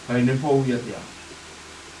kai ne fau ia te a.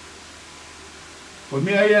 Ko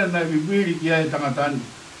mea ia na viwiri ki ai tangatani.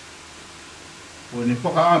 Ko ne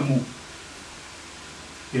whakaamu.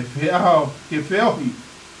 Ke whiahi.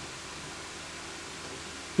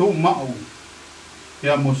 Tō mau.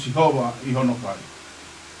 Ea mo Sihova i hono kai.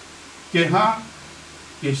 Ke ha.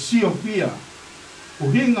 Ke siofia.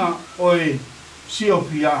 Uhinga oe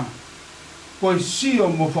siofia. Koe sio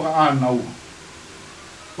mo whakaanau.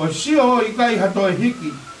 Koe sio i kai hatoe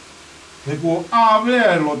hiki. He ko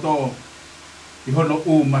awea loto. I hono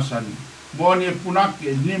u masani. Moani e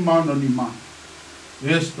punake nima ono nima.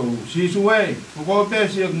 Esto, sisu e. Koko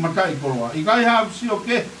pesi e matai koloa. I kai hau si o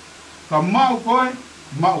ke. Ka mau koe,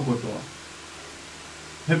 mau kotoa.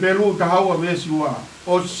 He pelu ta haua vesi ua.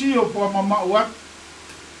 O si o poa mamau at.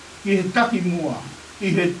 Ki he taki mua. I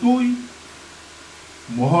he tui.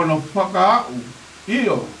 Mohono whakaau.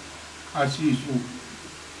 Io. A sisu.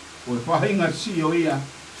 Koe whahinga si o ia.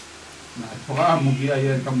 Na whakaamu ki ai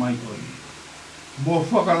e tamai koe. Mo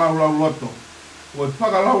whakalau loto. Koe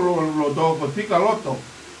whakalau loto, koe whika loto.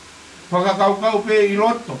 Whakakaukau pe i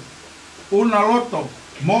loto. Una loto,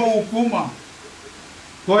 mo ukuma.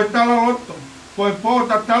 Koe tala loto. Koe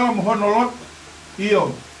pōta tala mo hono loto.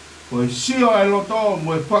 Io, koe sio e loto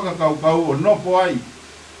mo e whakakaukau o nopo ai.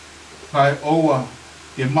 Kai oua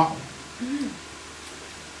ke mao.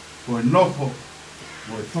 Koe nopo,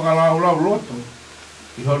 mo e whakalau loto.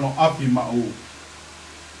 I hono api mau.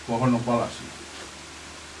 Ko hono palasi.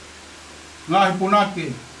 Ngahi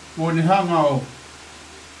punake, ko ni hanga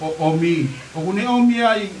o mi. O kuni o mi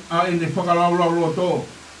ai a ene whakalau loto.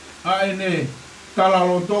 A ene tala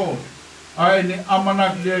loto. A ene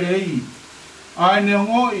amanaki lerei. A ene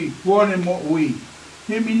ngoi kuone mo ui.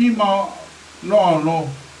 He minima no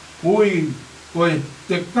ui koe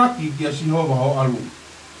te kaki ki a Sihova ho alu.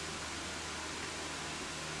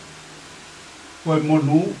 Koe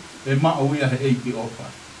monu e mao ia he eiki ofa.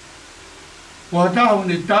 Ko hatahu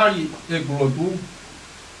ne tari e kulotu,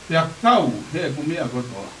 te akau he e kumea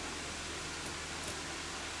kotoa.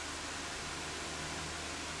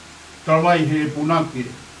 Tawai he punake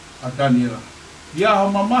a Taniela. Ia ho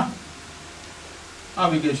mama,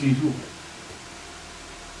 awe ke sisu.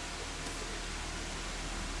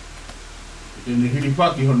 Tēne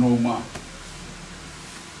hiripaki hono mā.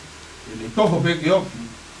 Tēne toho peke oki.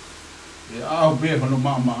 E au pe hono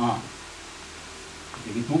mā mā.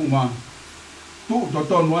 Tēne tuu mā. Tuu to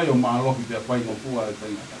tonu ai o mā lohi pia pai ngō pua e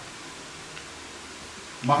taingata.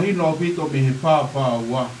 Mahino o pito me he pāpā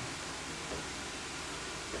ua.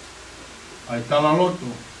 Ai tala loto.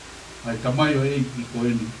 Ai tamai o eiki ko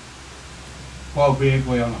eni. Pau pe e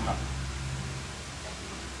koe anga haka.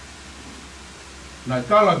 Nai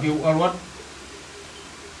tala ki u aruat.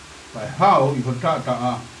 Pai hao i ho tata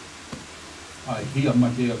a. Ai hia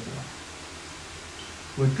matea kua.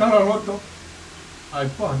 Koe tala loto. Ai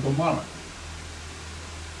pato mara.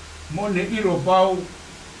 Mone iro pau.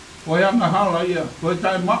 Koe anga hala ia. Koe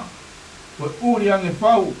tai ma. Koe uri ange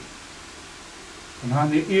pau.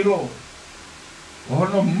 Nane iro.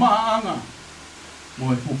 Hono maanga.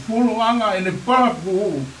 Moe fufulu anga ene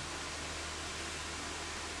paraku.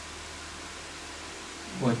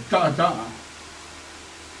 Koe tata.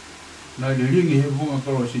 Nai le ringi he vunga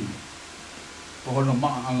korosini. Hono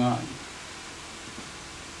maanga.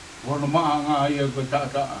 Hono maanga ia koe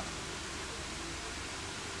tata.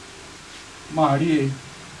 Marie.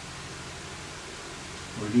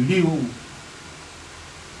 O liliu.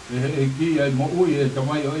 E ki ai mo ui e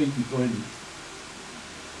tamai o eiki koe ni.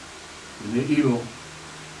 Le ilo.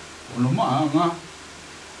 Ono maanga.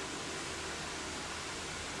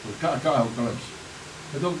 O tata o kalaki.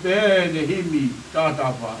 E tok te himi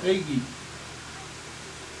tata wha eiki.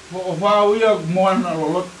 O whau ia moana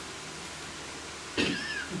lolot.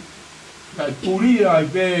 Kai puria ai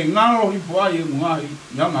pe ngalo hi puai e mungahi.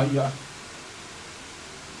 Yanga ia.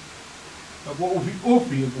 Ta ko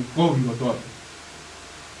ofi e ku kohi o toa.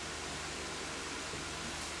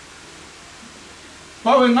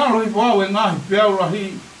 Pau e ngalo i puau e ngahi peau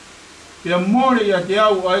rahi. Pea more ia te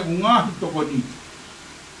au ai ku ngahi toko ni.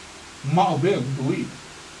 Mao bea kutui.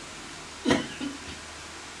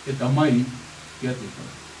 E tamai kia te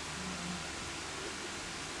whai.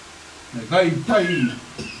 Me kai tai.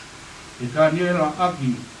 E Taniela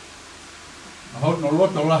aki. A hono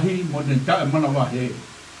loto lahi mo ne tae mana wahe.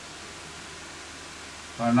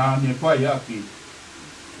 Kana ne pai aki.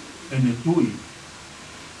 E ne tui.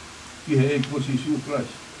 Ki he e kosi siu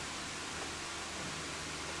klasi.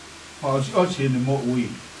 Paosi osi ne mo ui.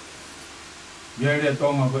 Yere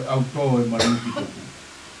tonga koe au tō e maruki tuku.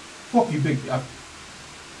 Foki beki aki.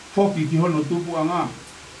 Foki ki hono tupu anga.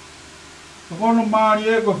 Kono maari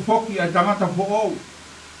e koe foki ai tangata fo ou.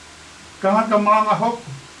 Tangata maanga hoko.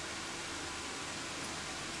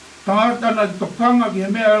 Tangata na tokanga ki he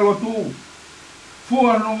mea elo tū.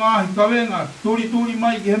 Fua no ngahi kawenga. Turi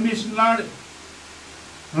mai ki he misinare.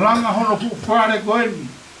 Langa hono fu whare koeni.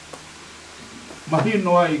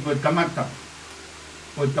 Mahino ai koe tangata.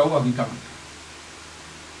 Koe taua ki tangata.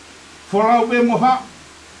 Folau be moha.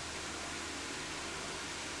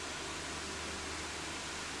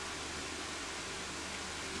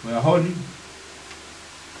 Koe ahoni.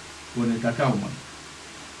 Koe ne tatau mai.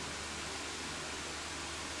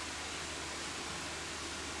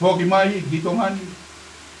 Hoki mai ki tongani.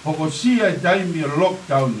 Hoko sia e taimi o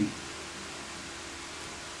lockdowni.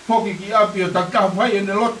 Hoki ki api o takaha whai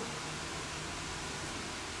ene lot.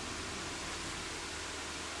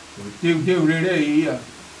 Koe teu rere ia.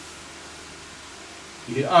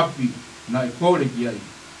 Ki api na e kore ki ai.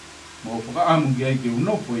 Mo whakaamu ki ai ke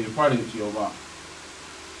unofo i e whare si o wā.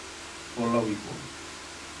 O lau i kore.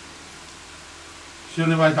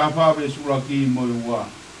 Sione vai tā whāwe sura ki mo i wā.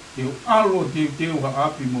 Teu alo teu ha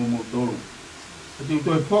api mo toro. Teu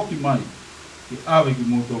toi whoki mai. Ki awe ki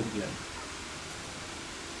mo toro ki ai.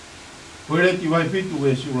 Koe reti vai pitu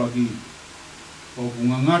e sura ki. O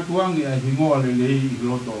kunga ngatuangi ai hingoa le lei i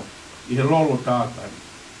loto. I he lolo tātai.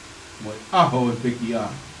 Mo e aho e peki a.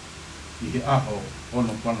 I he aho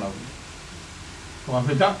ono panawi. Ko a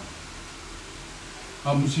wheta.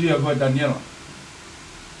 A musia koe Taniela.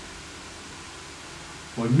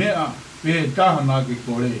 Koe mea pe tahana ke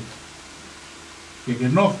kore. Ke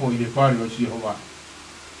nofo i he pari o si hoa.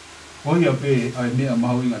 Hoia pe ai mea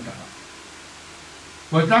mahu inga taha.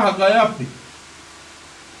 Koe taha kai api.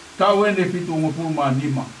 Tau ene pitu ngopuruma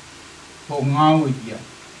nima. Ko ngau e kia.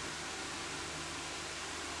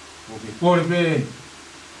 Ko ke kore pe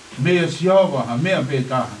mea siawa ha mea pe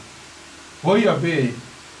taha. Hoia pe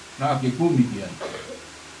na ke kumi kia.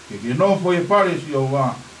 Ke nofo i pari si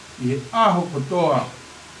hoa. I he aho kotoa.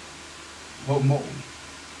 Ho mo.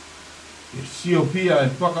 E sio pia e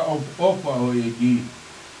whaka opa o e ki.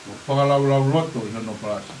 O whakalau loto i hono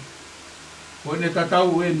plasa. Ko ene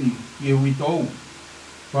tatau eni ki e witou.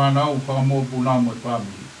 Whanau whakamopu nā mo e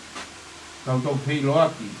whamiri. Tau tau peilo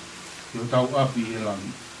aki. Ki o tau api e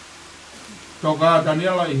langi. Tau kā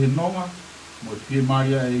Taniela i he nonga. mo fie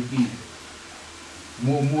maria e ki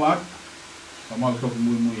mo muat ka mau toki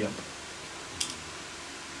mui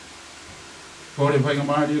kore whainga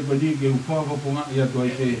maria ko ni ke uwhawapunga ia toi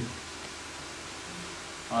te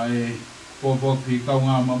ai pōpōki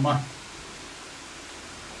kaunga mama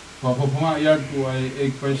whawapunga ia tu ai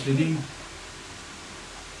e kwaisiri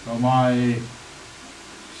ka mai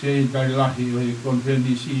se tari lahi o e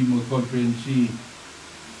konferensi mo konferensi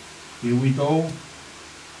ki wito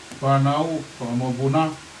whanau whamopuna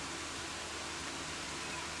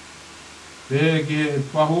pe ke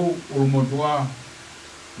pahu urumotua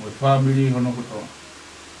mo family hono kotoa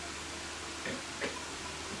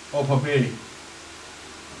o pape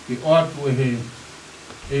ki o atu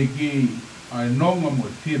e ki ai nonga mo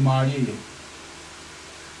fie maari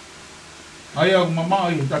ai au mama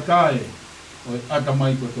i tatae o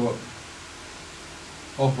atamai kotoa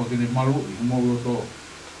ofa kene malu i mo roto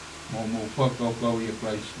mo whakau i a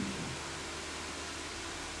Christ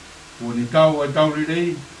o ni tau ai tau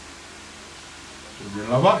rirei o ni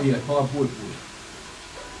lawa i a whakapui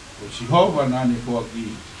o sihova nane whaki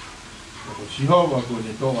o sihova ko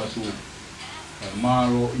ni toa tu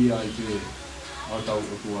maro i a i te o tau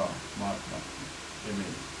o tua mata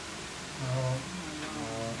amen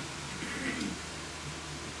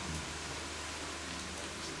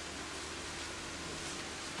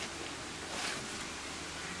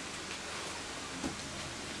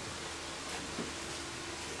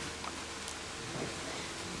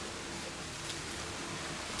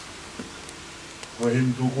Ko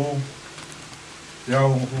him tuko, te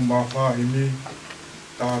au ngu mā whāhimi,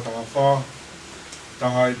 taha whā,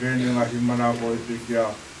 taha i pēni ngā himana ko i pikia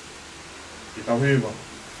i tauhewa.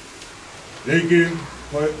 Reiki,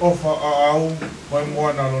 koe ofa a au, koe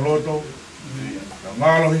moana loloto, ka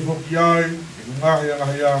ngālo hi whoki ai, e ku ngahi a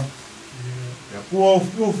ngahi a, e kua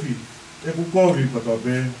ufi, e ku kori katoa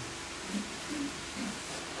pē.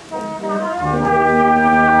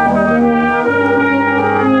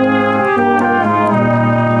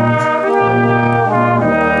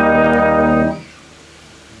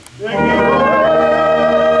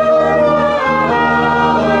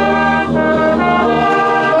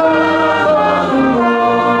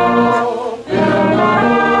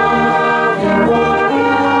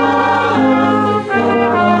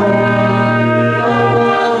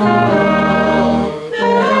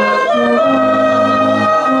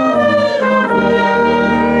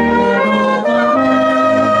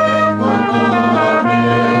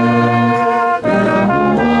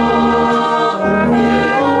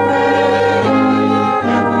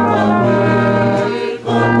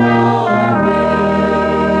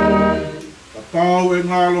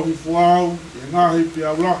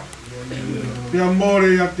 Pia more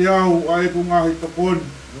ia te au a e ku ngahi tokoni.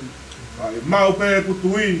 Ai mau pe e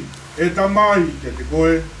kutui e tamai te te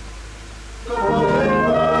koe.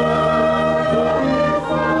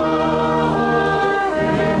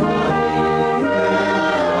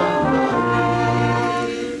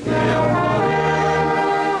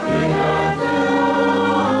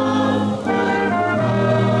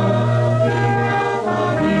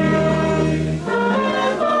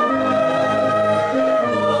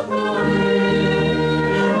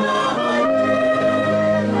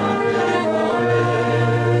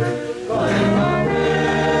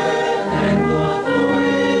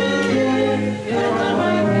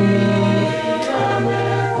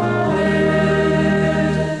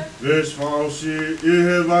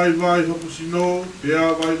 Vai hoku sino,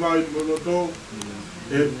 pia vai monoto,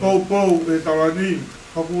 e pou e tawani,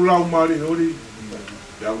 hoku lau mari hori,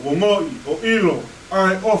 pia gomoi o ilo,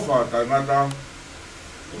 ai ofa tangata.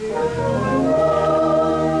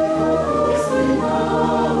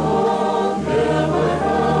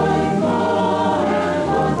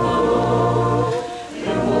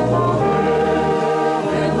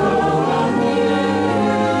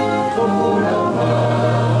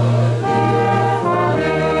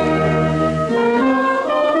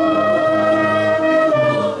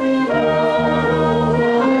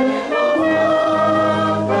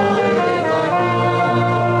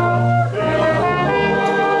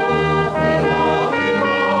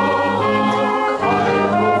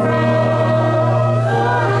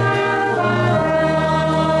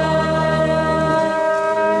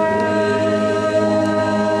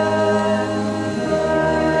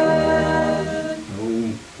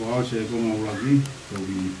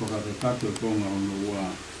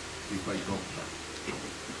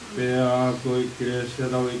 Pea koe kirese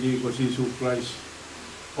tau e ki ko Sisu Christ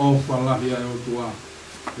o whalahi ai o tua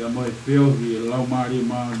pea mo e peohi e lau maari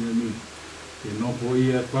maani ni ke nopo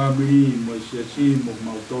i e family mo i siasi mo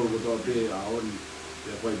mautoro ko toa pe a oni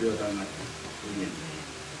pea koe peo tangai. Amen.